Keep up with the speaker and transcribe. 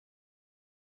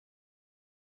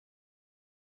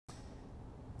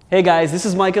Hey guys, this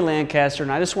is Micah Lancaster,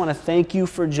 and I just want to thank you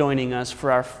for joining us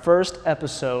for our first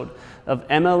episode of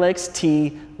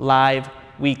MLXT Live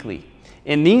Weekly.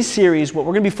 In these series, what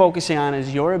we're going to be focusing on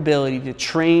is your ability to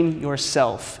train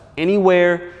yourself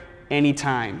anywhere,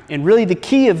 anytime. And really the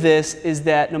key of this is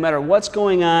that no matter what's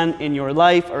going on in your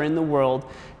life or in the world,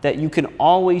 that you can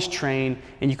always train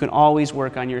and you can always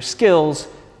work on your skills,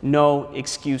 no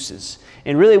excuses.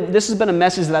 And really, this has been a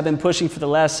message that I've been pushing for the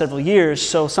last several years,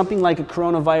 so something like a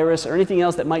coronavirus or anything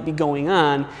else that might be going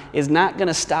on is not going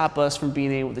to stop us from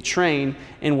being able to train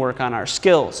and work on our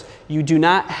skills. You do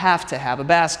not have to have a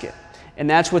basket, and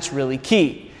that's what's really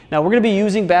key. Now, we're going to be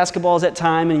using basketballs at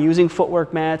time and using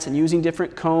footwork mats and using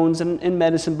different cones and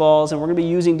medicine balls, and we're going to be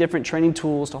using different training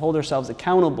tools to hold ourselves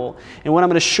accountable. And what I'm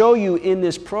going to show you in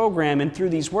this program and through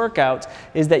these workouts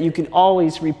is that you can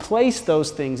always replace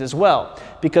those things as well,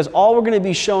 because all we're going to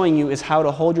be showing you is how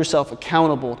to hold yourself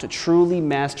accountable to truly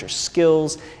master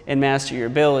skills and master your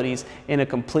abilities in a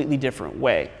completely different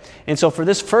way. And so for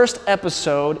this first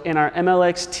episode in our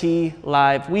MLXT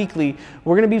Live Weekly,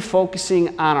 we're going to be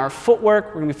focusing on our footwork,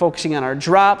 we're going to be focusing on our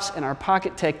drops and our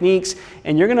pocket techniques,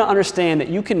 and you're going to understand that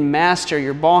you can master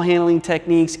your ball handling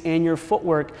techniques and your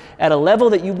footwork at a level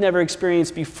that you've never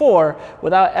experienced before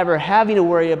without ever having to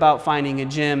worry about finding a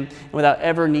gym and without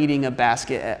ever needing a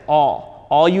basket at all.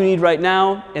 All you need right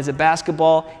now is a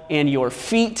basketball and your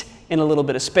feet and a little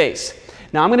bit of space.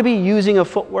 Now I'm going to be using a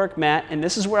footwork mat, and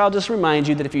this is where I'll just remind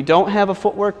you that if you don't have a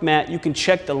footwork mat, you can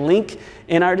check the link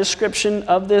in our description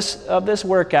of this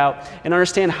workout and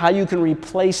understand how you can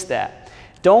replace that.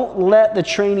 Don't let the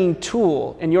training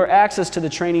tool and your access to the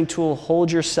training tool hold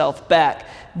yourself back.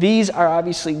 These are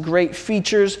obviously great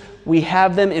features. We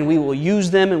have them and we will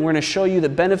use them, and we're going to show you the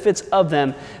benefits of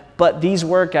them, but these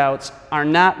workouts are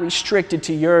not restricted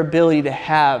to your ability to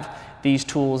have these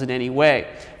tools in any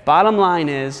way. Bottom line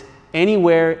is,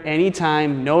 anywhere,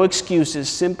 anytime, no excuses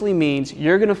simply means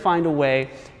you're going to find a way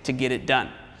to get it done.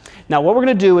 Now what we're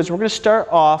going to do is we're going to start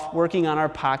off working on our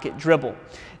pocket dribble.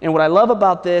 And what I love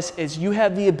about this is you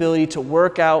have the ability to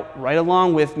work out right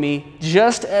along with me,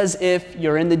 just as if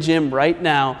you're in the gym right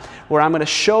now, where I'm going to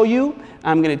show you,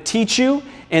 I'm going to teach you,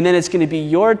 and then it's going to be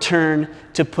your turn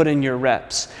to put in your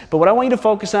reps. But what I want you to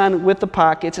focus on with the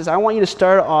pockets is I want you to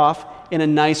start off in a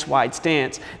nice wide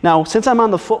stance. Now, since I'm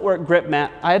on the footwork grip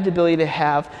mat, I have the ability to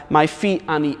have my feet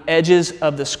on the edges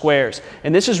of the squares.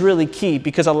 And this is really key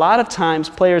because a lot of times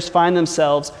players find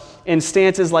themselves in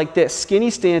stances like this,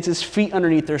 skinny stances, feet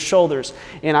underneath their shoulders.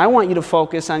 And I want you to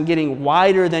focus on getting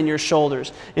wider than your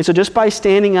shoulders. And so just by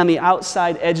standing on the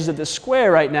outside edges of the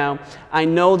square right now, I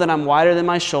know that I'm wider than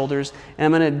my shoulders and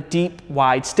I'm in a deep,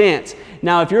 wide stance.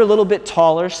 Now, if you're a little bit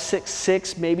taller,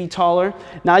 6'6", maybe taller,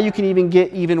 now you can even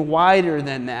get even wider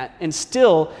than that. And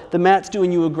still, the mat's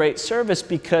doing you a great service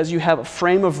because you have a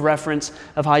frame of reference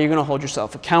of how you're going to hold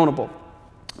yourself accountable.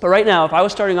 But right now, if I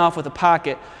was starting off with a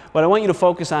pocket, what I want you to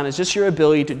focus on is just your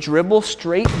ability to dribble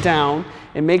straight down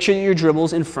and make sure that your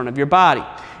dribble's in front of your body.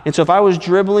 And so if I was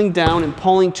dribbling down and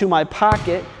pulling to my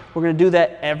pocket, we're going to do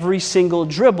that every single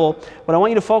dribble. What I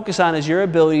want you to focus on is your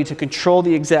ability to control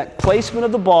the exact placement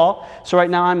of the ball. So right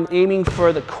now I'm aiming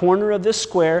for the corner of this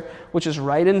square, which is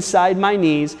right inside my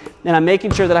knees, and I'm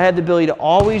making sure that I have the ability to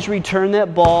always return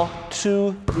that ball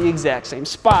to the exact same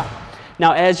spot.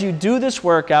 Now, as you do this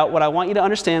workout, what I want you to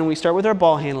understand when we start with our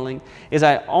ball handling is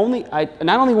I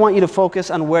not only want you to focus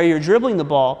on where you're dribbling the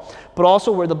ball, but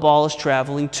also where the ball is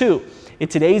traveling to. In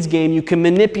today's game, you can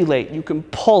manipulate, you can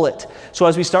pull it. So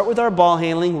as we start with our ball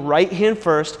handling, right hand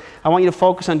first, I want you to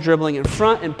focus on dribbling in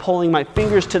front and pulling my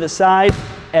fingers to the side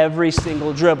every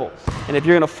single dribble. And if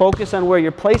you're going to focus on where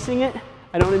you're placing it,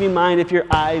 I don't even mind if your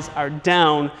eyes are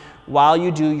down while you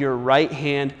do your right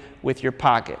hand with your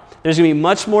pocket. There's going to be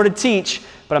much more to teach,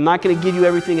 but I'm not going to give you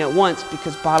everything at once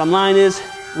because bottom line is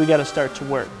we got to start to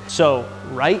work. So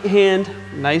right hand,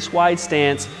 nice wide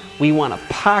stance. We want to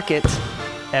pocket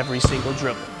every single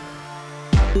dribble.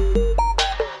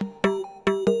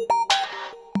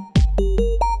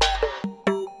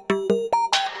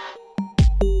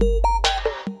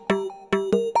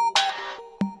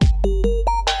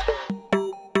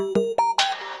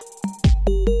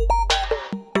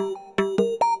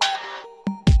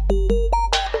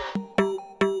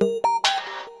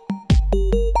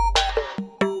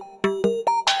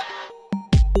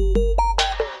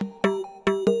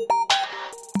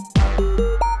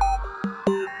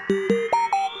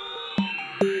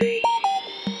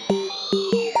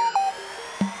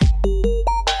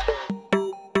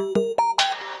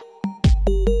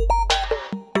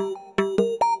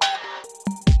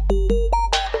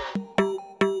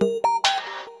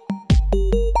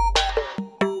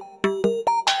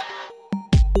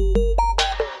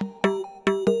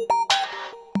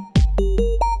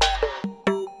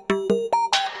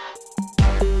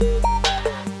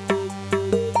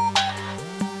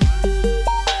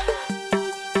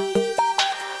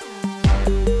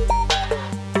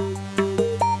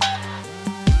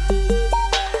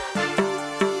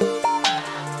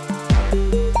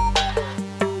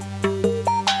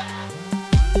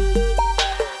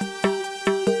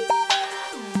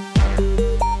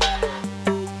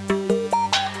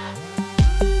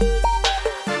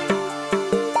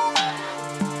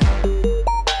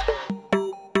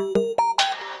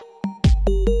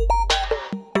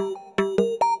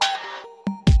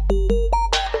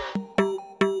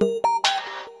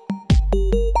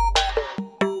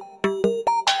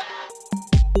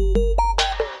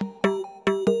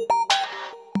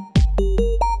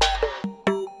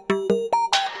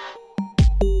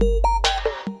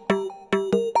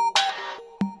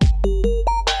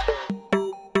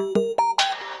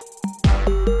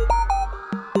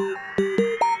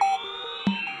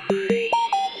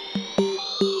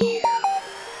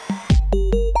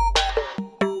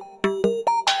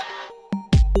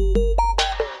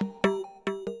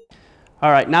 All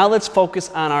right, now let's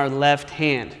focus on our left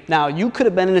hand. Now, you could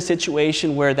have been in a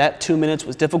situation where that 2 minutes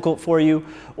was difficult for you,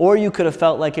 or you could have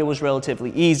felt like it was relatively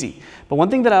easy. But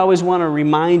one thing that I always want to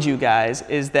remind you guys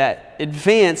is that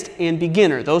advanced and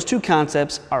beginner, those two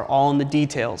concepts are all in the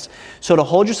details. So to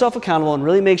hold yourself accountable and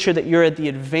really make sure that you're at the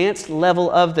advanced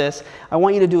level of this, I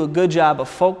want you to do a good job of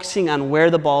focusing on where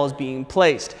the ball is being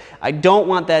placed. I don't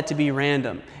want that to be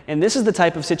random. And this is the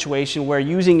type of situation where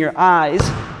using your eyes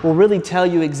will really tell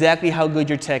you exactly how good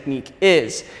your technique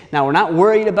is. Now, we're not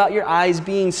worried about your eyes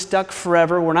being stuck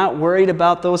forever. We're not worried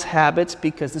about those habits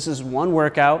because this is one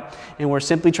workout and we're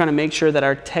simply trying to make sure that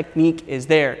our technique is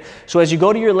there. So as you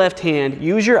go to your left hand,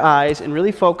 use your eyes and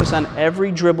really focus on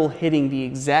every dribble hitting the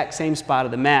exact same spot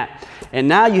of the mat. And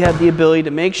now you have the ability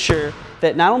to make sure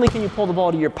that not only can you pull the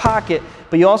ball to your pocket,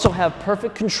 but you also have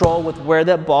perfect control with where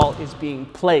that ball is being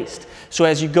placed. So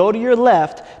as you go to your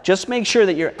left, just make sure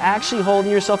that you're actually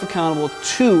holding yourself accountable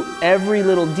to every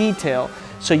little detail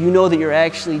so you know that you're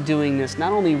actually doing this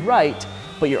not only right,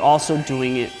 but you're also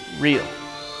doing it real.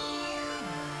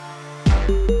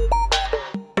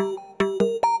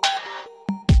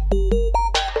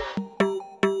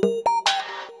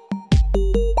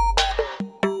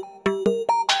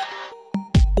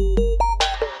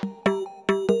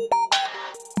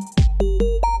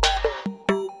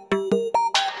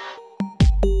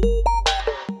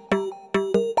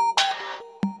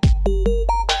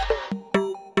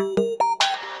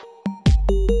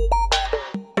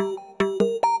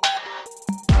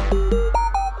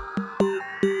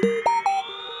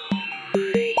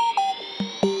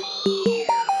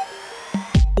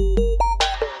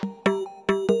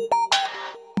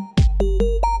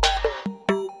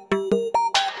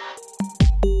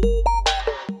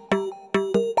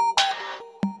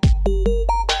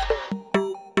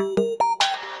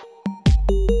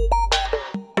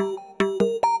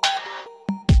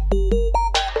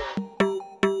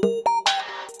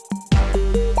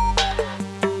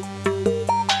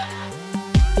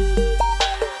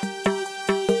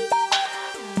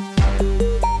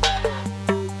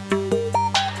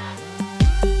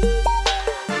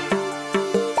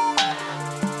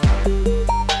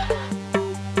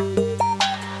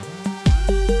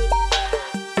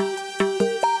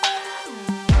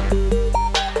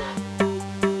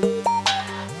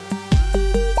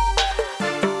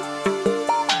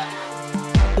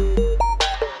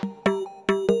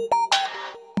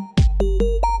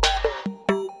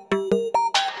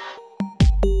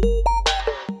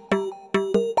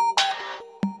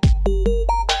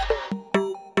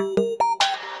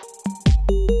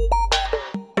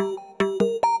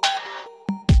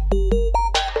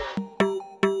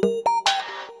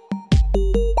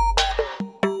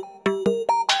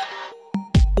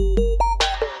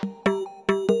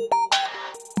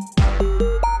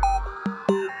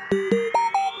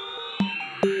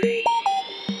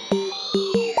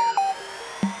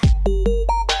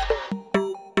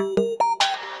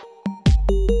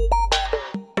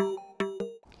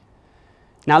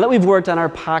 Now that we've worked on our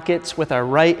pockets with our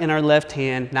right and our left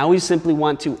hand, now we simply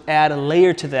want to add a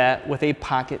layer to that with a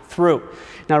pocket through.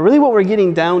 Now really what we're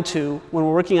getting down to when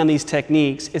we're working on these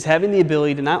techniques is having the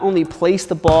ability to not only place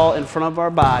the ball in front of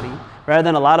our body, rather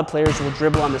than a lot of players will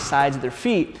dribble on the sides of their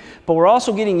feet, but we're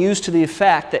also getting used to the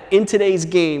fact that in today's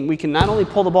game, we can not only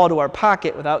pull the ball to our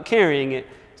pocket without carrying it,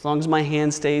 as long as my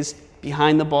hand stays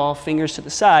behind the ball, fingers to the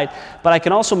side, but I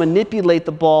can also manipulate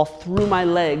the ball through my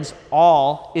legs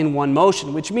all in one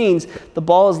motion, which means the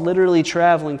ball is literally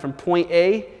traveling from point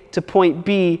A to point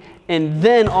B and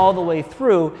then all the way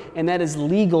through, and that is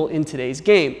legal in today's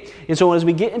game. And so as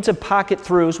we get into pocket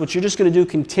throughs, which you're just going to do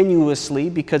continuously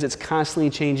because it's constantly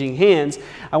changing hands,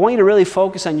 I want you to really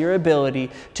focus on your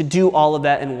ability to do all of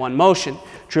that in one motion.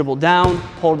 Dribble down,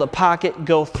 pull to the pocket,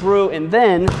 go through, and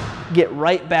then get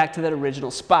right back to that original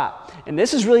spot. And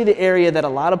this is really the area that a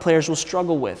lot of players will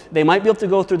struggle with. They might be able to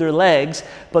go through their legs,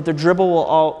 but their dribble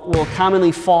will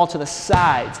commonly fall to the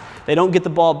sides. They don't get the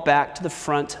ball back to the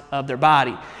front of their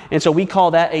body. And so we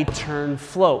call that a turn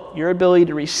float. Your ability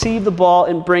to receive the ball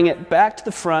and bring it back to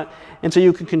the front, and so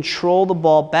you can control the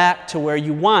ball back to where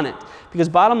you want it. Because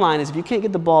bottom line is, if you can't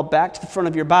get the ball back to the front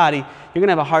of your body, you're going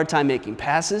to have a hard time making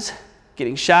passes,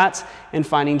 getting shots, and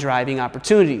finding driving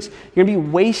opportunities. You're going to be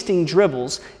wasting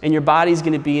dribbles, and your body's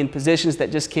going to be in positions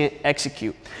that just can't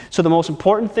execute. So the most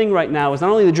important thing right now is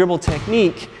not only the dribble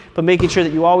technique, but making sure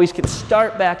that you always can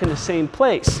start back in the same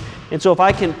place. And so if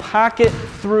I can pocket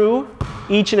through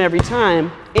each and every time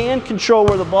and control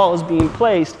where the ball is being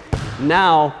placed,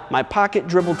 now my pocket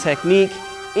dribble technique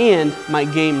and my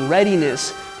game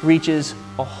readiness reaches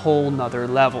a whole nother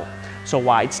level. So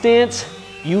wide stance,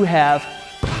 you have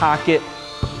pocket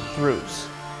throughs.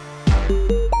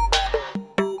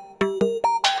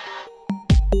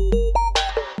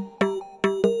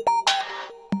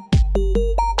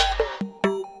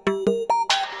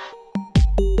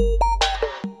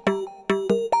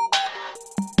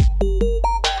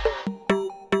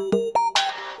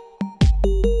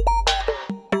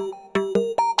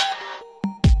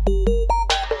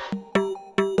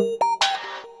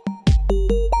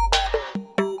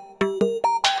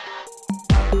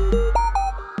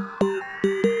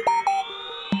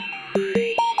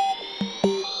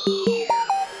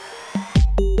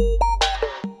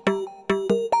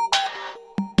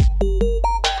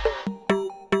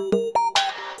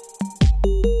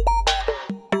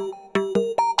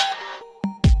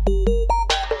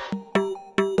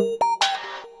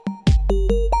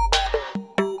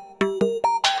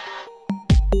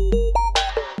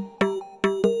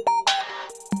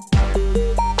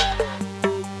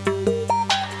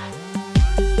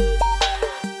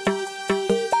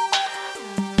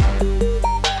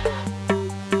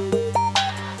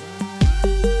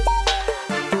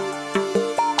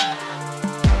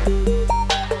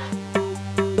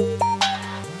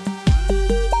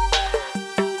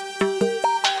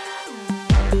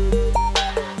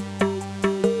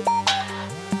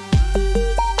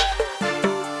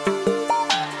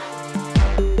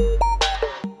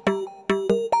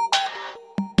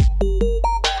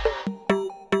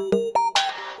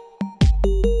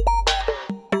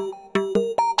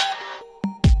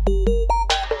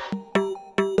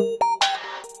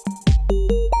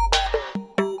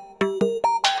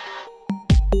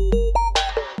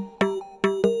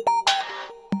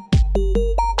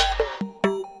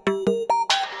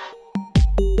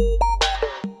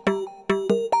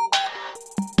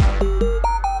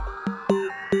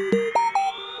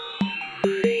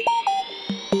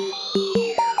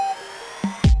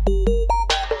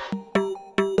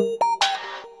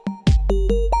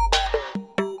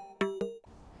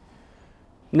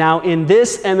 Now in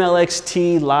this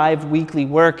MLXT live weekly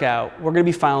workout, we're going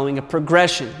to be following a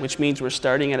progression, which means we're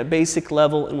starting at a basic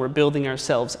level and we're building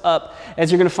ourselves up.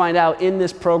 As you're going to find out in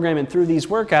this program and through these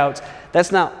workouts,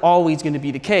 that's not always going to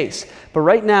be the case. But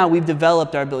right now we've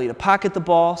developed our ability to pocket the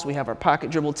ball, so we have our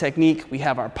pocket dribble technique, we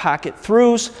have our pocket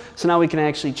throughs, so now we can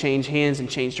actually change hands and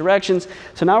change directions.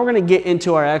 So now we're going to get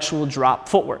into our actual drop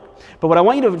footwork. But what I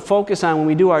want you to focus on when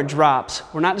we do our drops,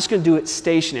 we're not just going to do it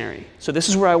stationary. So this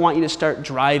is where I want you to start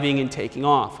driving and taking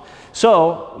off.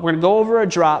 So we're going to go over a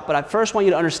drop, but I first want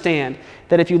you to understand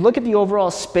that if you look at the overall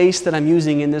space that I'm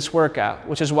using in this workout,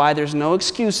 which is why there's no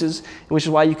excuses, which is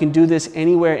why you can do this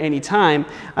anywhere, anytime,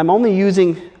 I'm only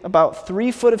using about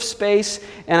 3 foot of space,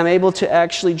 and I'm able to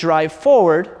actually drive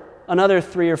forward another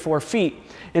 3 or 4 feet.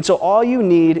 And so all you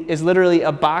need is literally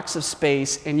a box of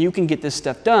space, and you can get this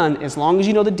stuff done as long as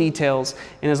you know the details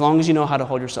and as long as you know how to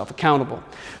hold yourself accountable.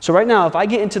 So right now, if I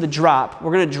get into the drop,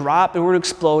 we're going to drop and we're going to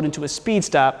explode into a speed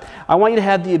stop. I want you to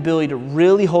have the ability to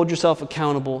really hold yourself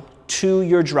accountable to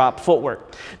your drop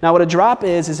footwork. Now what a drop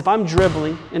is if I'm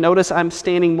dribbling, and notice I'm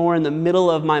standing more in the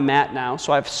middle of my mat now,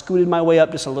 so I've scooted my way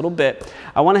up just a little bit.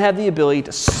 I want to have the ability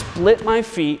to split my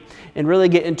feet and really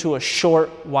get into a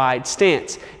short, wide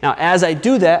stance. Now, as I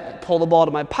do that, I pull the ball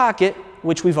to my pocket,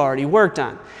 which we've already worked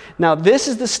on. Now, this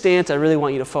is the stance I really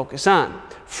want you to focus on.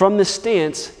 From this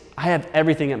stance, I have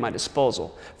everything at my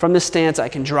disposal. From this stance, I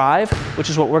can drive, which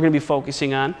is what we're going to be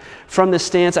focusing on. From this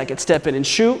stance, I can step in and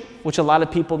shoot, which a lot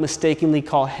of people mistakenly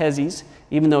call hezzies,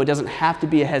 even though it doesn't have to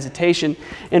be a hesitation.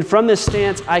 And from this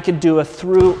stance, I could do a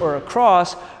through or a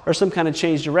cross or some kind of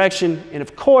change direction. And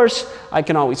of course, I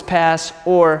can always pass,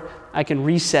 or I can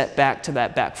reset back to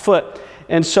that back foot.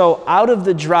 And so out of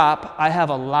the drop, I have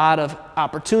a lot of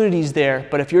opportunities there.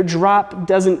 But if your drop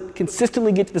doesn't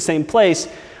consistently get to the same place,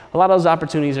 a lot of those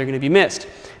opportunities are going to be missed.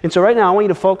 And so right now, I want you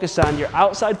to focus on your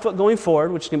outside foot going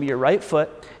forward, which is going to be your right foot,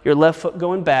 your left foot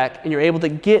going back, and you're able to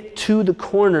get to the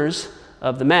corners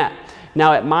of the mat.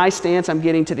 Now at my stance, I'm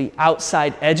getting to the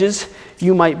outside edges.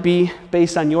 You might be,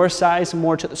 based on your size,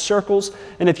 more to the circles.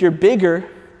 And if you're bigger,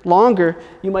 longer,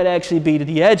 you might actually be to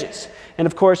the edges. And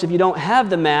of course, if you don't have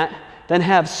the mat, then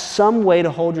have some way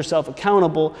to hold yourself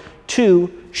accountable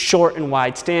to short and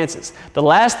wide stances. The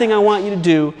last thing I want you to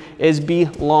do is be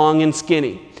long and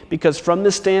skinny, because from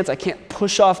this stance, I can't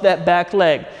push off that back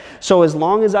leg. So as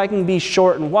long as I can be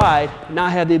short and wide, now I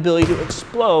have the ability to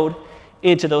explode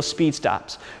into those speed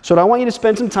stops. So what I want you to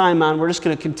spend some time on, we're just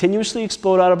going to continuously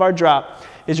explode out of our drop,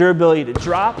 is your ability to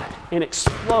drop and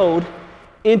explode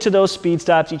into those speed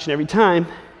stops each and every time,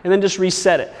 and then just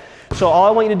reset it. So all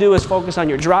I want you to do is focus on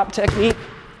your drop technique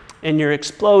and your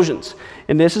explosions.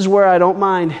 And this is where I don't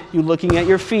mind you looking at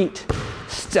your feet,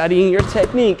 studying your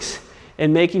techniques,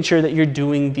 and making sure that you're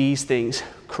doing these things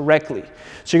correctly.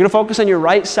 So you're going to focus on your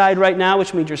right side right now,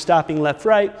 which means you're stopping left,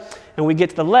 right. And when we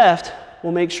get to the left,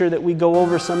 we'll make sure that we go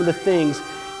over some of the things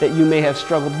that you may have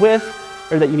struggled with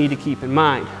or that you need to keep in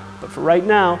mind. But for right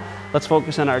now, let's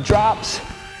focus on our drops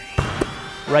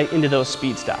right into those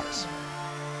speed stops.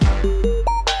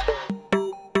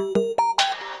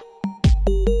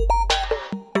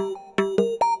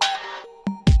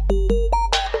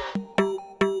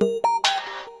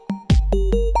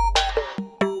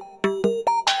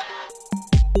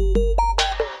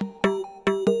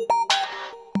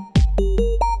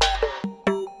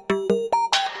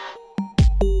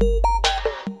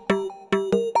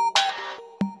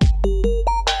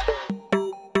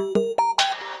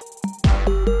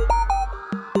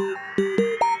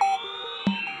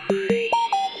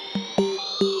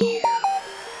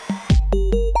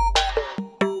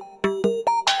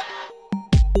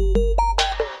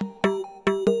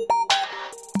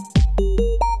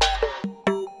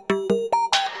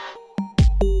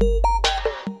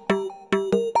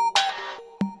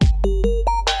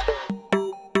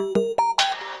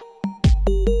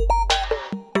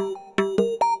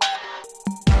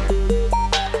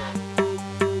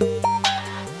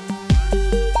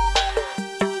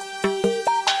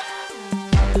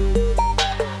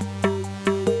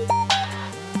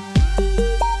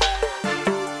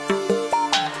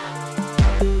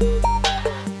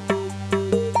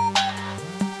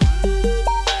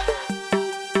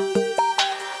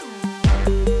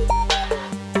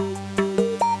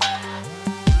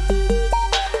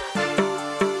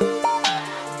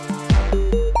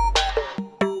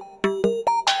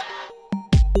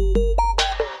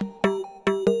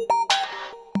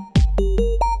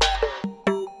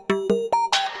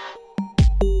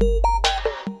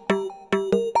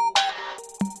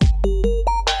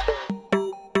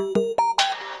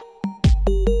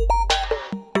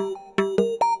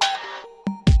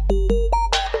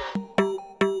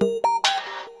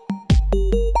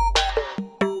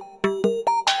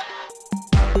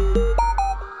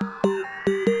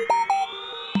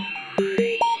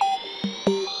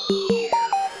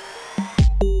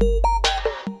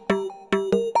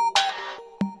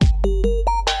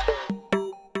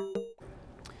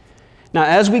 Now,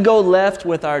 as we go left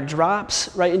with our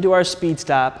drops right into our speed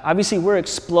stop, obviously we're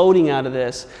exploding out of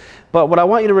this. But what I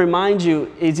want you to remind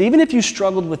you is even if you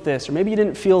struggled with this, or maybe you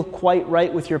didn't feel quite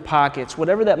right with your pockets,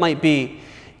 whatever that might be,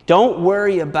 don't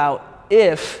worry about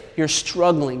if you're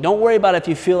struggling. Don't worry about if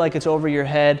you feel like it's over your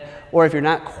head or if you're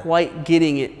not quite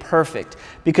getting it perfect.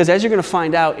 Because as you're going to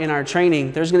find out in our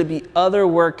training, there's going to be other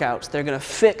workouts that are going to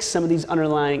fix some of these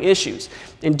underlying issues.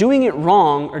 And doing it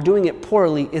wrong or doing it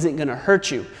poorly isn't going to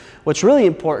hurt you. What's really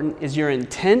important is your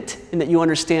intent and that you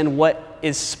understand what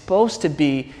is supposed to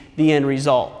be the end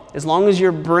result. As long as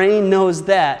your brain knows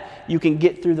that, you can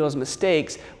get through those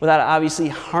mistakes without obviously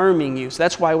harming you. So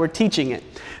that's why we're teaching it.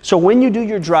 So when you do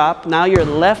your drop, now your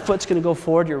left foot's going to go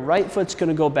forward, your right foot's going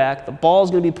to go back, the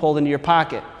ball's going to be pulled into your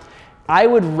pocket. I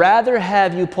would rather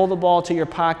have you pull the ball to your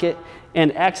pocket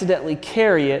and accidentally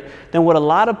carry it than what a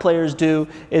lot of players do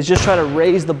is just try to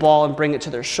raise the ball and bring it to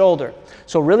their shoulder.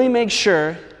 So really make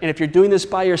sure, and if you're doing this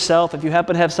by yourself, if you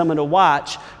happen to have someone to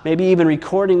watch, maybe even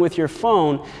recording with your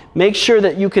phone, make sure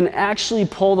that you can actually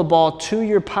pull the ball to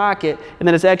your pocket and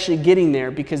that it's actually getting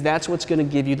there, because that's what's going to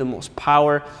give you the most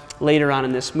power later on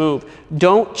in this move.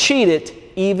 Don't cheat it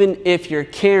even if you're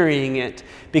carrying it,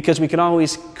 because we can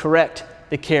always correct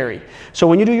the carry. So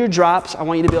when you do your drops, I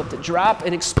want you to be able to drop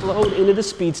and explode into the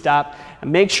speed stop, and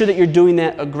make sure that you're doing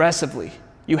that aggressively.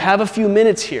 You have a few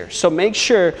minutes here, so make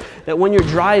sure that when you're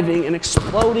driving and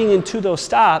exploding into those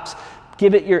stops,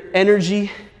 give it your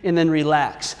energy and then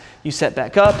relax. You set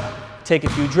back up, take a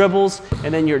few dribbles,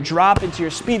 and then your drop into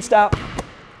your speed stop.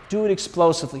 Do it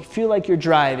explosively. Feel like you're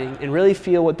driving and really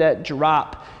feel what that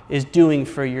drop is doing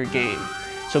for your game.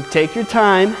 So take your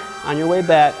time on your way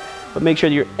back, but make sure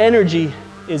that your energy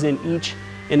is in each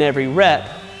and every rep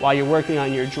while you're working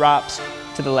on your drops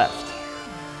to the left.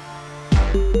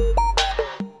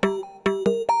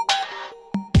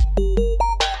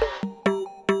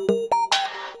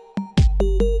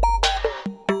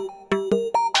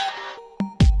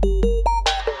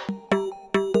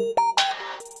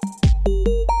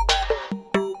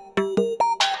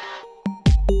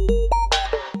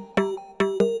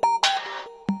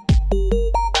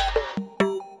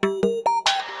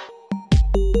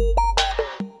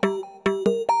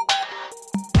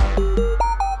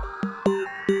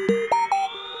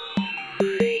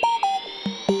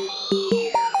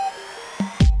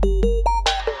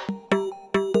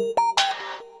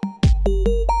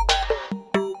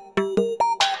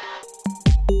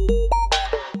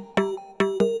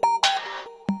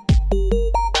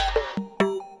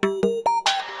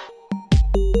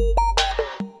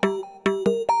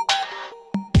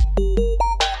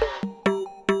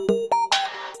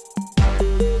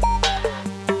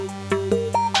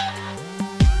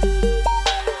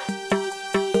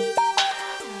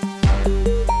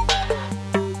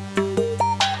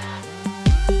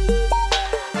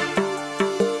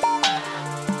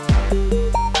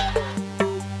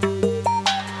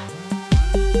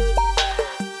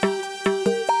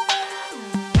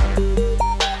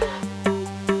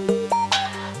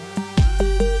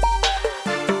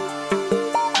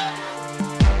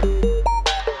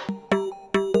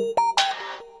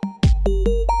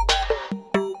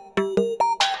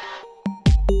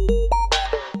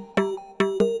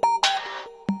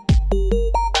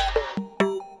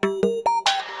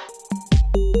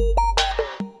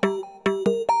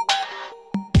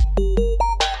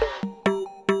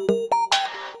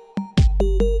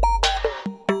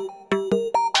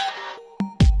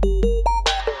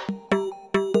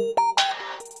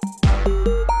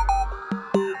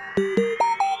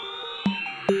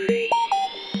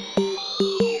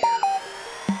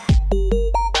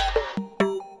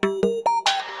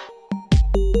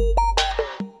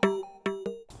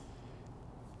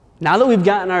 Now that we've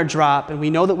gotten our drop and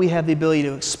we know that we have the ability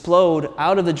to explode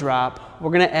out of the drop, we're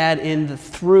going to add in the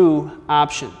through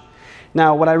option.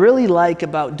 Now, what I really like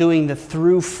about doing the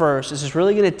through first is it's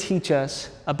really going to teach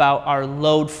us about our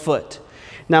load foot.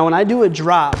 Now, when I do a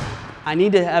drop, I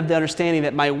need to have the understanding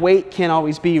that my weight can't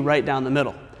always be right down the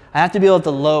middle. I have to be able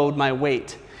to load my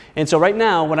weight. And so right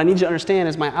now, what I need you to understand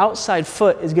is my outside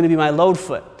foot is going to be my load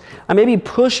foot. I may be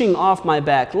pushing off my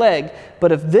back leg,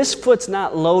 but if this foot's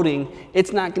not loading,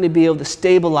 it's not going to be able to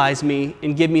stabilize me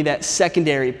and give me that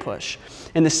secondary push.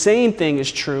 And the same thing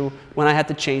is true when I have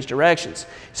to change directions.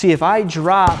 See, if I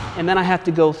drop and then I have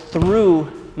to go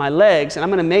through my legs and I'm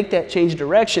going to make that change of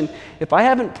direction, if I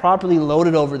haven't properly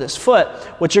loaded over this foot,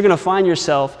 what you're going to find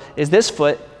yourself is this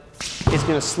foot is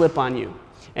going to slip on you.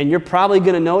 And you're probably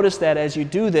going to notice that as you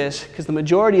do this, because the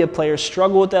majority of players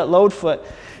struggle with that load foot.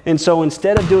 And so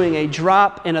instead of doing a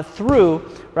drop and a through,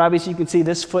 obviously you can see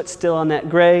this foot's still on that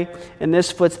gray and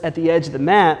this foot's at the edge of the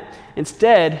mat.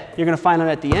 Instead, you're going to find out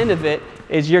at the end of it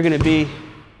is you're going to be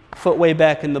foot way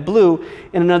back in the blue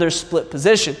in another split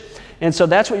position. And so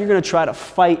that's what you're going to try to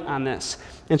fight on this.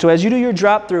 And so as you do your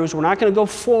drop throughs, we're not going to go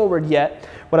forward yet.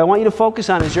 What I want you to focus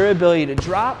on is your ability to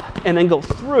drop and then go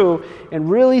through and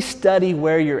really study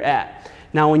where you're at.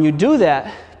 Now, when you do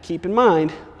that, keep in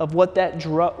mind of what that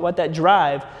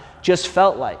drive just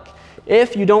felt like.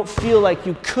 If you don't feel like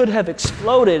you could have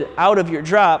exploded out of your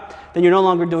drop, then you're no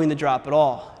longer doing the drop at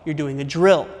all. You're doing a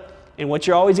drill. And what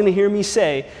you're always going to hear me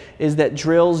say is that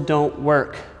drills don't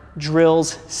work.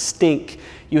 Drills stink.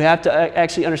 You have to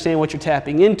actually understand what you're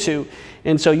tapping into.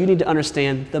 And so you need to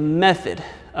understand the method.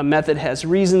 A method has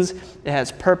reasons, it has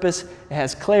purpose, it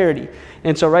has clarity.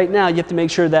 And so right now you have to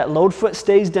make sure that load foot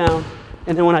stays down.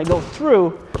 And then when I go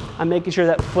through, I'm making sure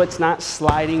that foot's not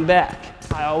sliding back.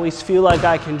 I always feel like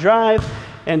I can drive.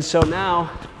 And so now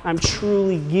I'm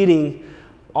truly getting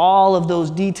all of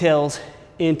those details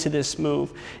into this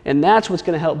move. And that's what's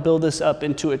going to help build this up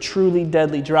into a truly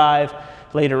deadly drive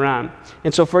later on.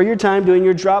 And so for your time doing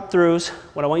your drop throughs,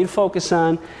 what I want you to focus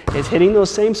on is hitting those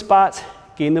same spots,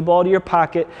 getting the ball to your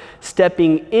pocket,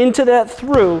 stepping into that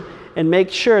through, and make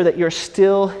sure that you're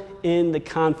still in the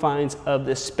confines of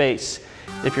this space.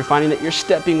 If you're finding that you're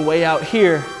stepping way out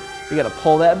here, you got to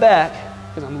pull that back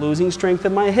because I'm losing strength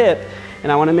in my hip,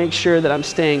 and I want to make sure that I'm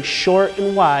staying short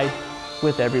and wide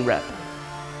with every rep.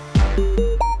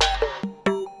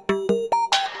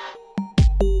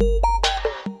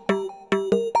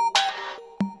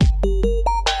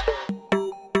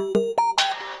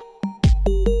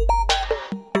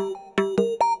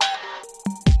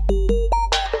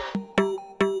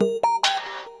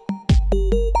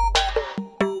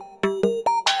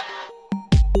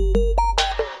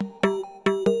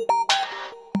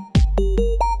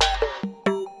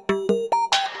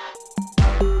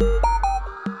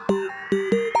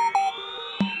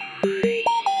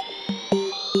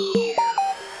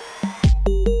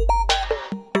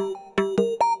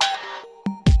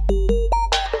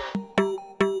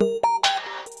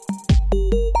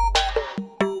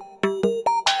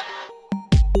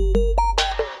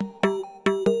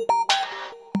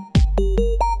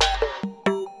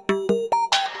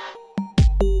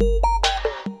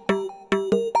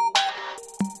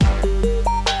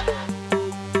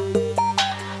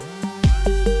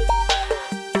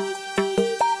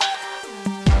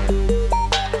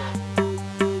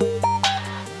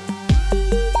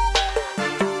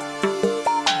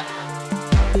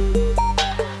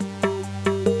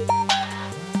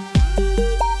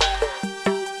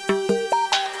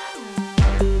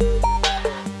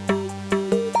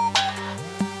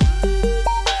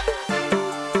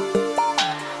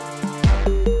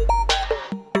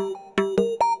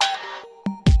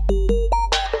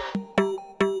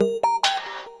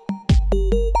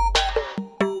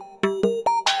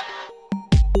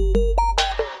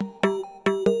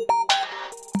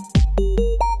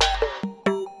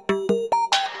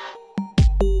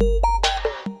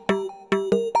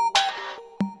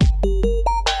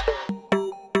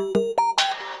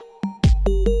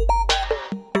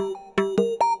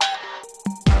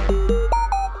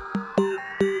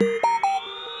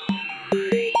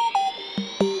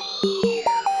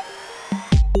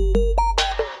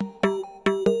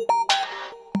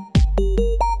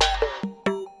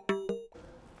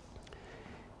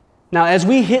 Now, as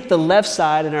we hit the left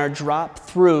side in our drop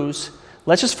throughs,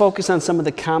 let's just focus on some of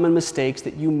the common mistakes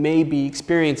that you may be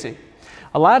experiencing.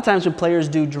 A lot of times when players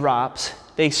do drops,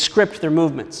 they script their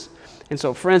movements. And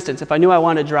so, for instance, if I knew I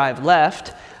wanted to drive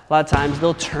left, a lot of times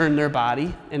they'll turn their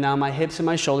body, and now my hips and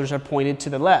my shoulders are pointed to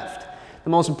the left. The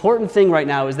most important thing right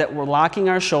now is that we're locking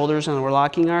our shoulders and we're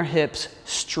locking our hips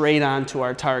straight onto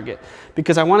our target,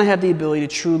 because I want to have the ability to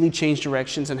truly change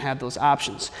directions and have those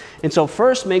options. And so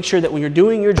first, make sure that when you're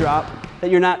doing your drop that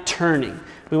you're not turning.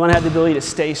 We want to have the ability to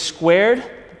stay squared,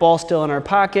 ball still in our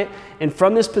pocket, and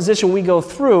from this position we go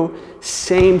through,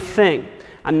 same thing.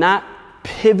 I'm not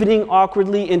pivoting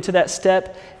awkwardly into that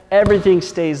step. Everything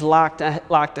stays locked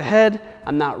ahead.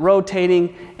 I'm not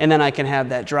rotating, and then I can have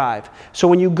that drive. So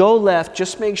when you go left,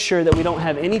 just make sure that we don't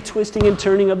have any twisting and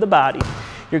turning of the body.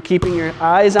 You're keeping your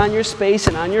eyes on your space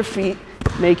and on your feet,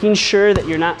 making sure that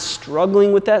you're not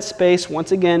struggling with that space.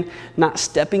 Once again, not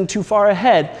stepping too far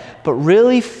ahead, but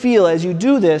really feel as you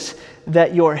do this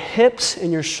that your hips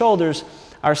and your shoulders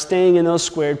are staying in those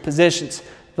squared positions.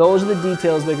 Those are the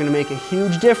details that are going to make a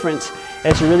huge difference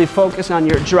as you really focus on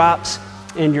your drops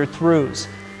and your throughs.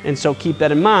 And so keep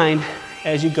that in mind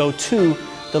as you go to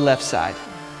the left side.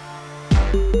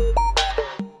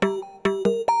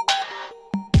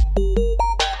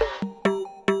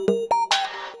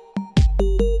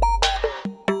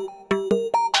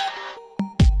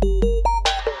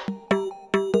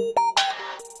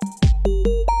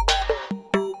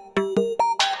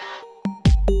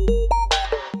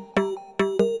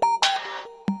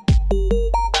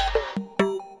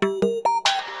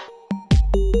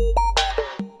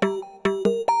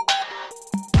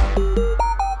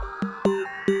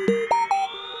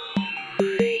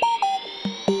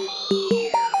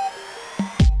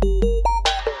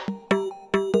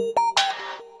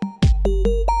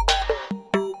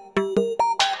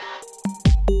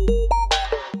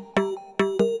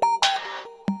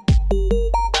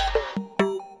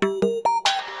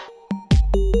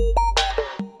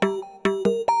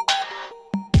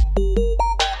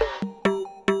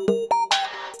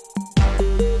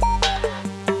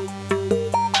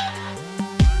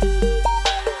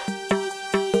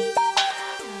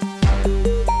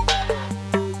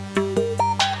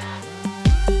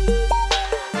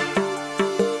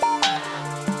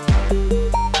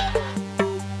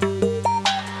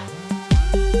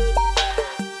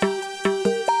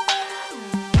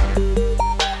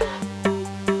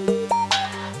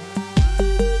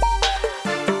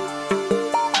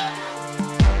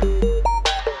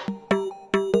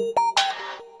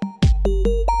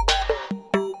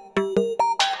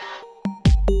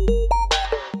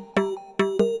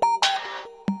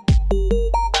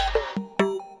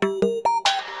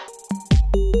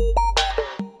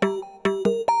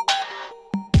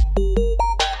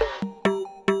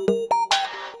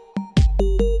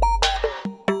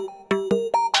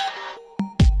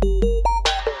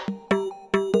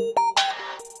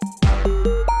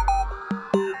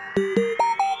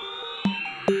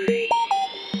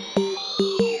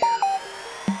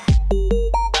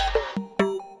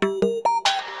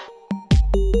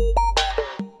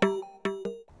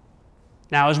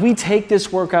 Now, as we take this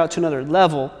workout to another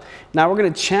level, now we're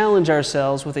going to challenge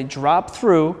ourselves with a drop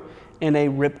through and a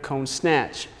rip cone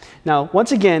snatch. Now,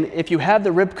 once again, if you have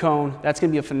the rip cone, that's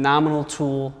going to be a phenomenal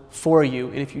tool for you.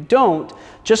 And if you don't,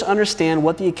 just understand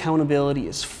what the accountability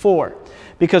is for.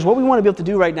 Because what we want to be able to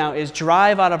do right now is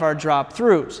drive out of our drop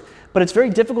throughs. But it's very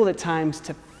difficult at times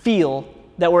to feel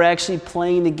that we're actually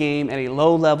playing the game at a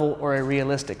low level or a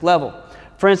realistic level.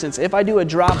 For instance, if I do a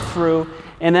drop through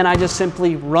and then I just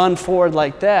simply run forward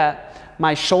like that,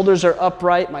 my shoulders are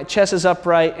upright, my chest is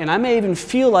upright, and I may even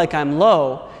feel like I'm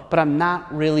low, but I'm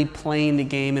not really playing the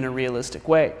game in a realistic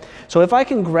way. So if I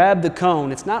can grab the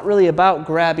cone, it's not really about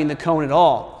grabbing the cone at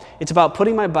all. It's about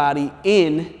putting my body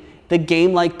in the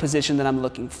game-like position that I'm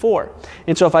looking for.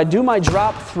 And so if I do my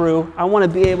drop through, I want to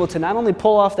be able to not only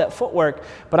pull off that footwork,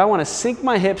 but I want to sink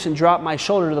my hips and drop my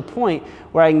shoulder to the point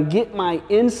where I can get my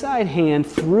inside hand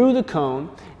through the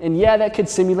cone. And yeah, that could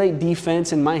simulate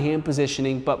defense and my hand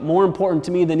positioning, but more important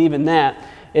to me than even that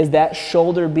is that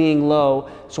shoulder being low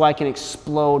so I can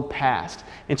explode past.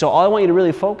 And so all I want you to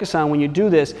really focus on when you do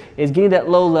this is getting that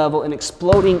low level and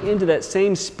exploding into that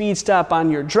same speed stop on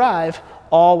your drive,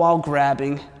 all while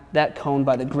grabbing that cone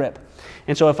by the grip.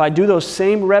 And so if I do those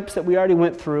same reps that we already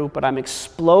went through, but I'm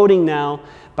exploding now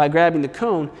by grabbing the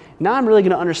cone, now I'm really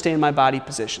going to understand my body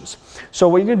positions. So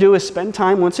what you're going to do is spend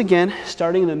time, once again,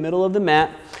 starting in the middle of the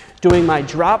mat, doing my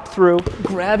drop through,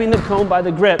 grabbing the cone by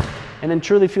the grip, and then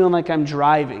truly feeling like I'm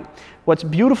driving. What's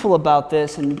beautiful about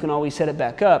this, and you can always set it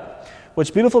back up,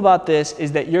 what's beautiful about this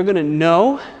is that you're going to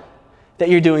know that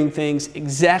you're doing things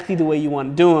exactly the way you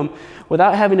want to do them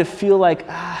without having to feel like,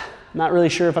 I'm not really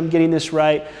sure if I'm getting this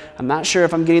right. I'm not sure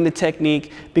if I'm getting the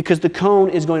technique, because the cone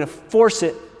is going to force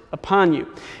it upon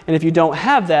you. And if you don't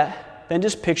have that, then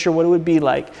just picture what it would be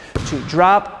like to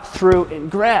drop through and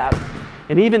grab.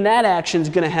 And even that action is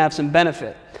going to have some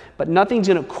benefit. But nothing's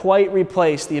going to quite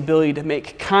replace the ability to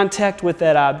make contact with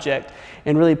that object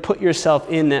and really put yourself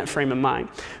in that frame of mind.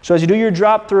 So as you do your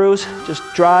drop throughs, just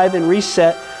drive and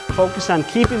reset. Focus on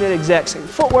keeping that exact same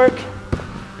footwork,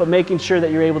 but making sure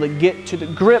that you're able to get to the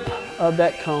grip of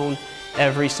that cone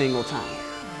every single time.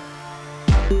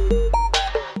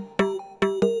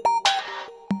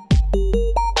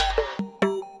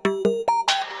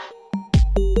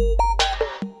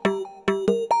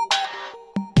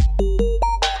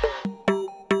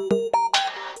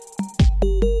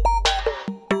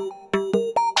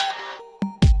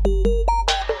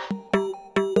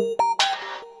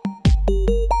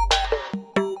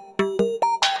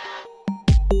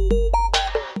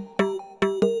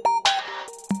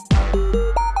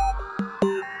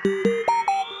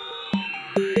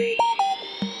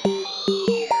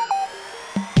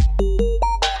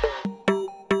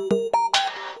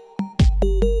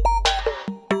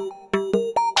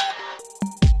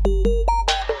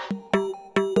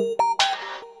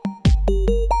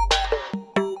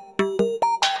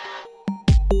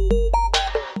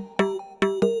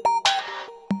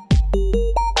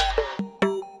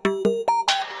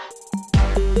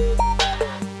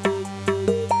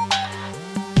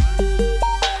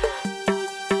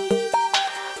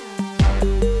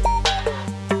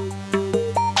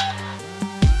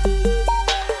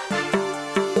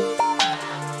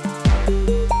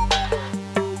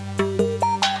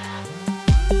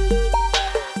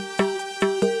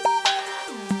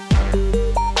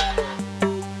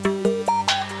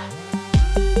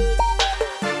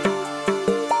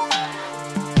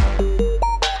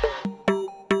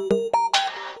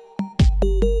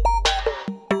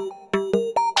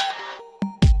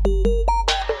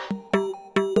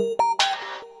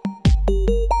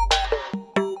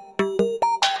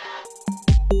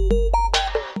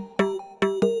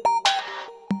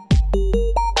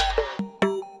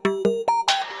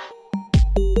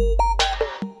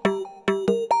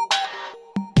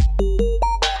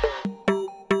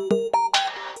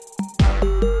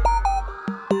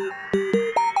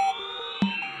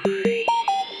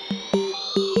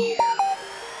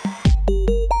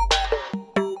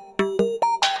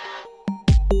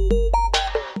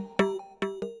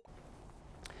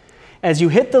 As you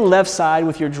hit the left side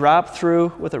with your drop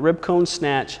through with a rib cone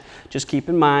snatch, just keep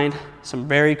in mind some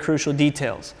very crucial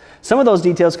details. Some of those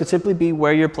details could simply be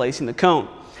where you're placing the cone.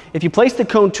 If you place the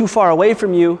cone too far away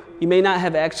from you, you may not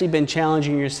have actually been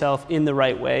challenging yourself in the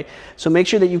right way. So make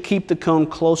sure that you keep the cone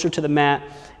closer to the mat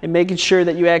and making sure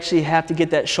that you actually have to get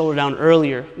that shoulder down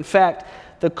earlier. In fact,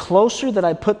 the closer that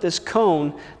I put this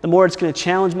cone, the more it's going to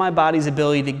challenge my body's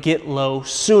ability to get low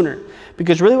sooner.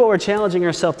 Because really what we're challenging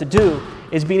ourselves to do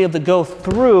is being able to go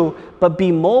through, but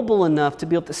be mobile enough to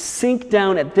be able to sink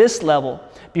down at this level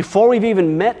before we've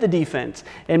even met the defense,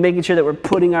 and making sure that we're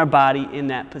putting our body in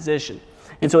that position.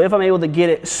 And so if I'm able to get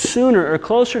it sooner or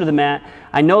closer to the mat,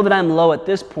 I know that I'm low at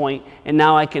this point, and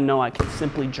now I can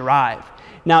simply drive.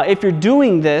 Now, if you're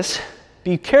doing this,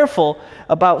 be careful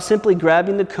about simply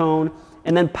grabbing the cone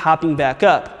and then popping back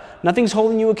up. Nothing's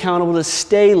holding you accountable to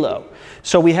stay low.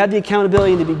 So we had the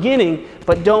accountability in the beginning,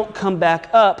 but don't come back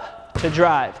up to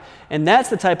drive. And that's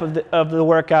the type of the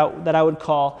workout that I would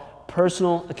call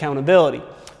personal accountability.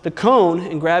 The cone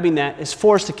and grabbing that is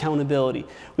forced accountability.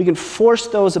 We can force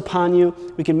those upon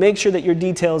you. We can make sure that your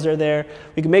details are there.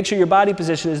 We can make sure your body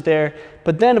position is there.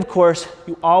 But then, of course,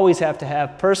 you always have to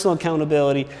have personal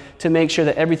accountability to make sure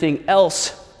that everything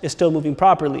else is still moving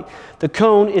properly. The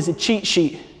cone is a cheat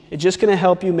sheet. It's just going to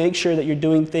help you make sure that you're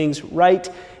doing things right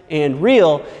and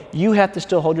real. You have to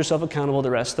still hold yourself accountable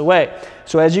the rest of the way.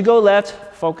 So as you go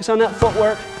left, focus on that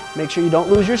footwork. Make sure you don't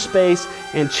lose your space,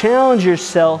 and challenge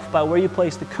yourself by where you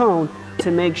place the cone to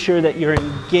make sure that you're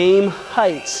in game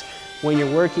heights when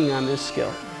you're working on this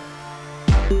skill.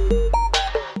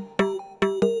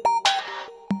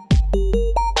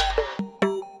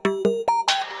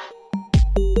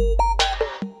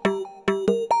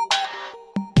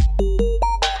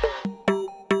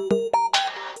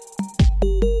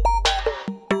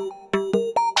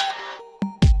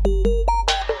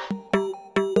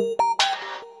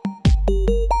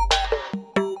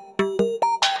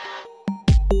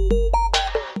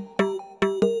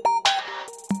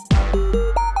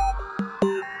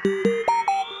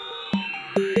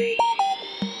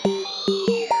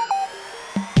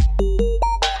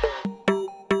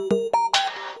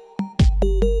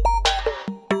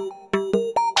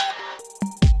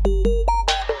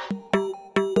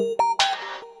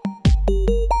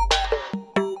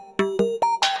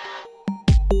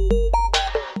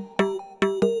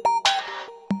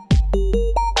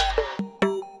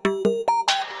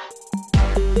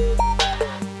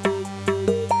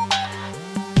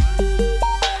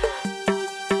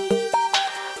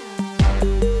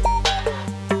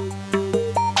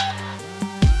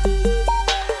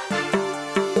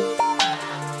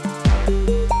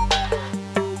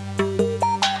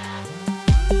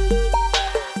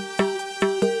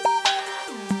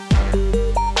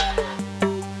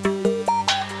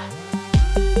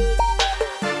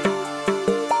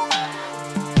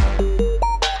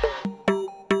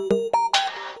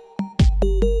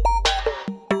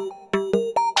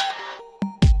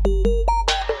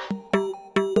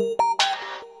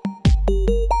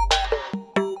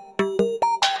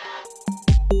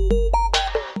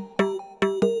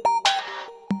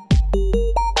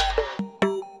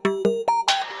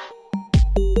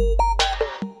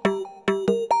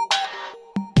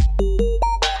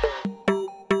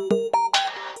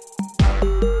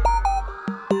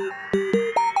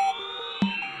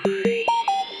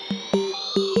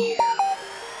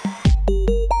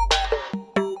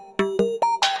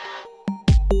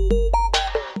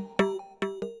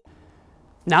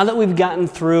 Now that we've gotten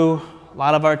through a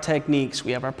lot of our techniques,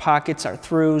 we have our pockets, our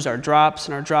throughs, our drops,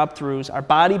 and our drop throughs, our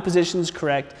body position is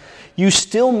correct, you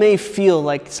still may feel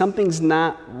like something's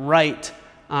not right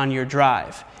on your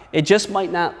drive. It just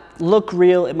might not look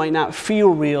real, it might not feel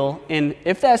real, and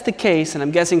if that's the case, and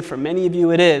I'm guessing for many of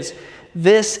you it is,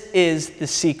 this is the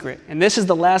secret. And this is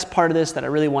the last part of this that I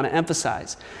really want to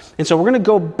emphasize. And so we're going to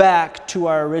go back to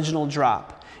our original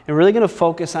drop. And really going to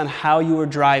focus on how you were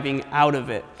driving out of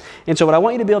it. And so what I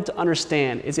want you to be able to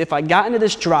understand is if I got into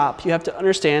this drop, you have to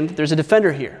understand that there's a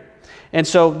defender here. And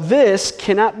so this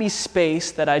cannot be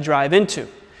space that I drive into.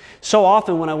 So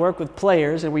often when I work with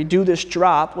players and we do this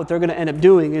drop, what they're going to end up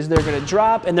doing is they're going to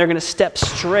drop and they're going to step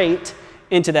straight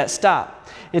into that stop.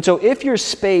 And so if your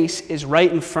space is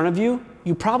right in front of you,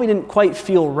 you probably didn't quite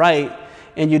feel right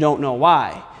and you don't know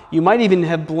why. You might even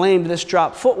have blamed this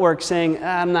drop footwork saying,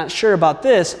 I'm not sure about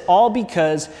this, all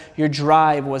because your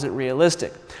drive wasn't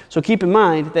realistic. So keep in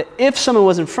mind that if someone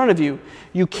was in front of you,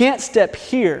 you can't step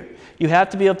here. You have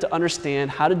to be able to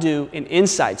understand how to do an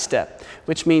inside step,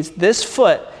 which means this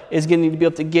foot is going to need to be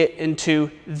able to get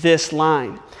into this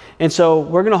line. And so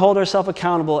we're going to hold ourselves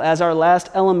accountable as our last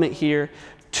element here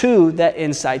to that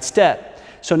inside step.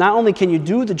 So not only can you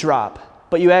do the drop,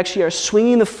 but you actually are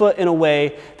swinging the foot in a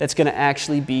way that's going to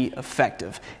actually be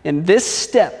effective. And this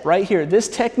step right here, this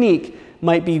technique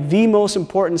might be the most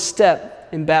important step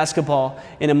in basketball,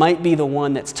 and it might be the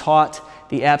one that's taught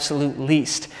the absolute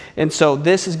least. And so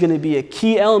this is going to be a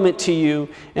key element to you,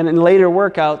 and in later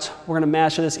workouts, we're going to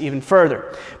master this even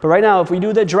further. But right now, if we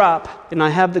do the drop, and I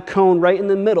have the cone right in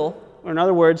the middle, or in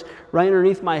other words, right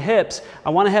underneath my hips,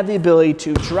 I want to have the ability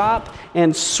to drop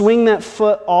and swing that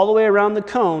foot all the way around the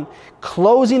cone,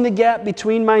 closing the gap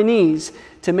between my knees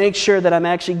to make sure that I'm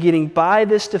actually getting by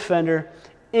this defender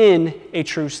in a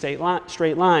true straight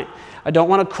line. I don't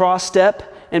want to cross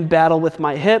step and battle with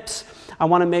my hips. I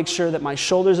want to make sure that my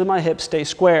shoulders and my hips stay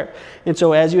square. And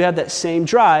so as you have that same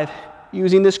drive,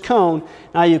 using this cone,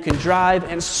 now you can drive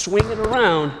and swing it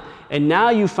around. And now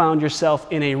you found yourself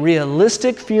in a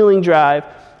realistic feeling drive,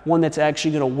 one that's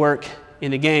actually going to work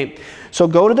in the game. So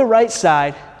go to the right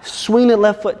side, swing the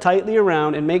left foot tightly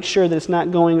around, and make sure that it's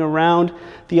not going around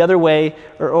the other way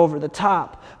or over the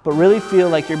top, but really feel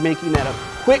like you're making that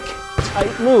a quick,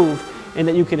 tight move and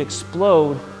that you can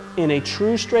explode in a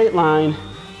true straight line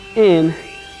in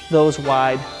those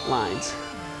wide lines.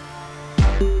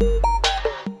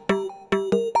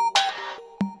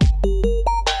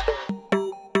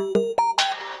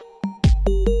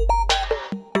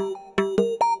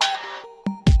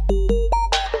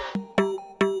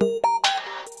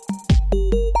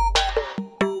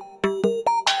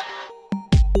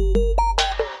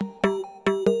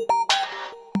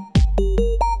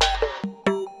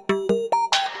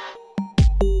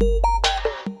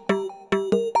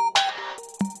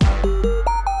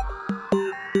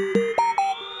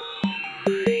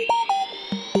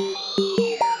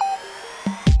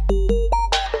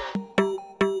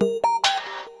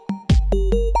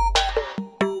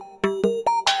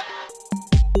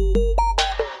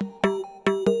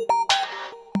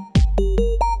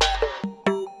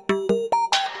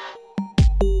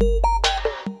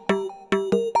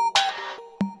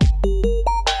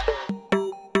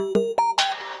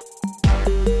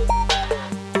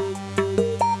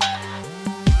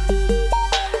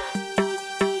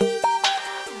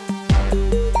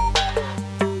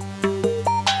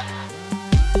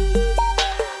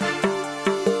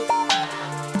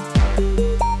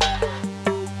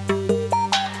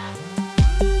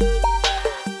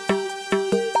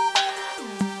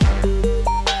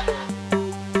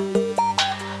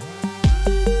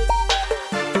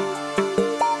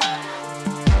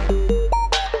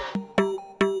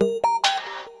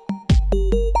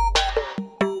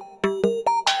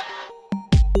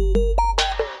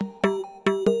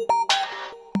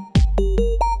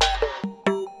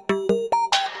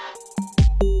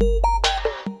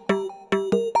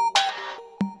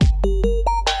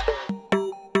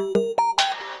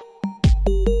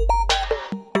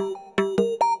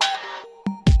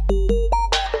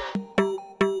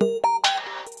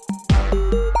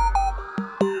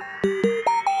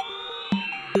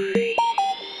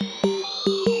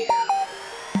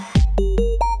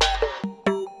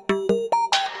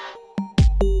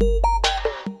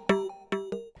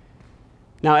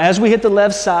 Now, as we hit the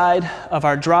left side of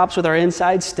our drops with our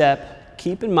inside step,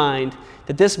 keep in mind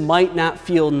that this might not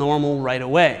feel normal right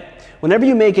away. Whenever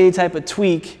you make any type of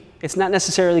tweak, it's not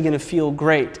necessarily going to feel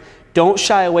great. Don't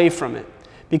shy away from it.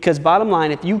 Because bottom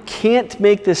line, if you can't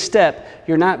make this step,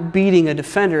 you're not beating a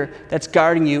defender that's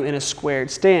guarding you in a squared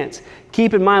stance.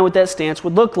 Keep in mind what that stance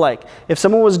would look like. If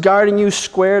someone was guarding you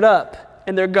squared up,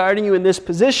 and they're guarding you in this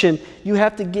position, you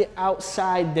have to get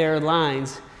outside their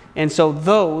lines. And so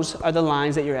those are the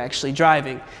lines that you're actually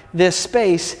driving. This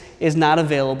space is not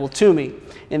available to me.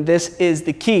 And this is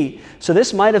the key. So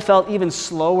this might have felt even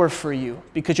slower for you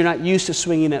because you're not used to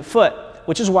swinging that foot,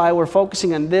 which is why we're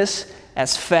focusing on this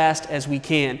as fast as we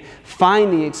can.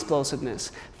 Find the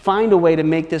explosiveness. Find a way to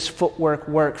make this footwork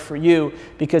work for you,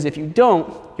 because if you don't,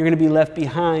 you're going to be left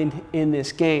behind in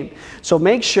this game. So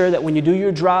make sure that when you do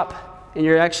your drop and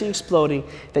you're actually exploding,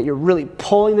 that you're really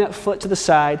pulling that foot to the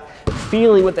side,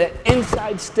 feeling what that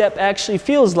inside step actually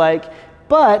feels like,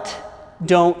 but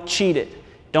don't cheat it.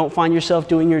 Don't find yourself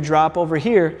doing your drop over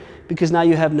here, because now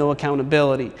you have no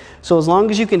accountability. So as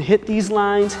long as you can hit these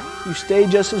lines, you stay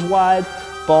just as wide,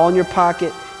 ball in your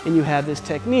pocket, and you have this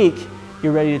technique,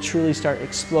 you're ready to truly start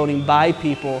exploding by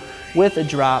people with a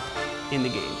drop in the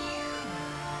game.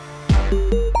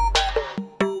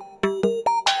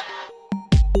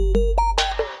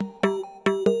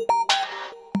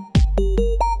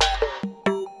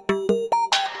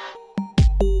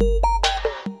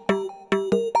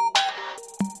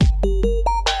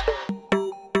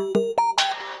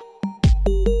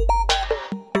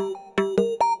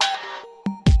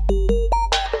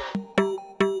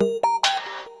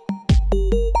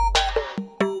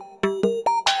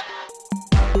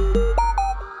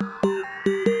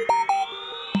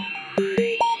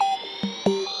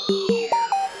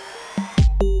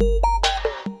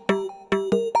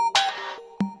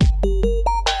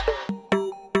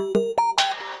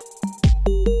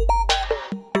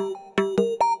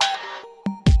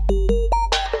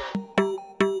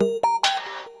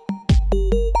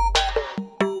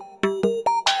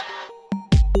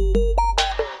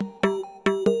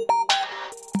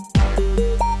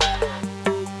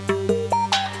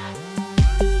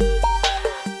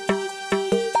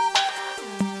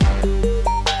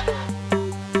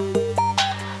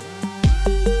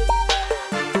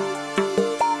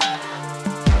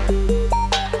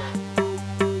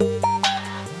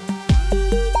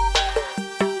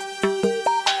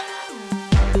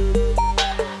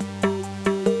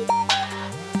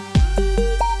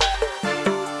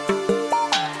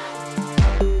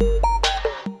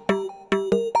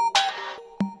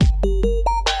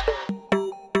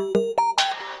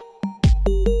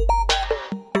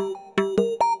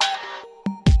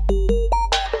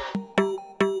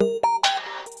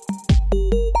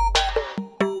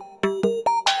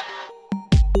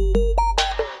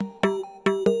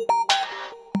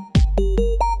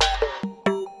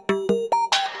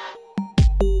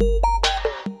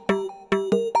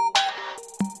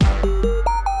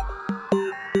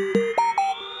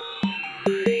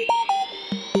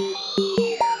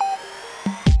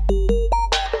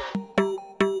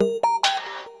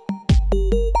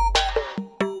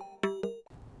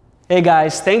 Hey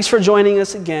guys, thanks for joining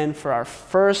us again for our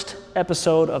first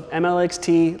episode of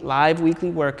MLXT live weekly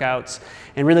workouts.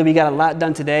 And really, we got a lot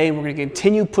done today. We're going to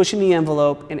continue pushing the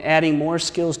envelope and adding more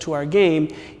skills to our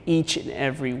game each and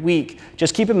every week.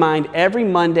 Just keep in mind, every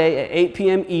Monday at 8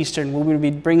 p.m. Eastern, we're going to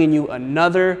be bringing you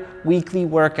another weekly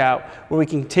workout where we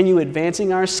continue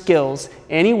advancing our skills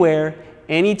anywhere,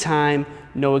 anytime,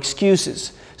 no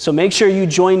excuses. So make sure you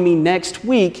join me next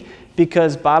week,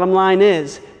 because bottom line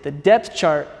is, the depth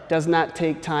chart does not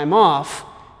take time off,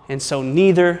 and so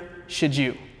neither should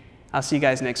you. I'll see you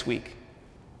guys next week.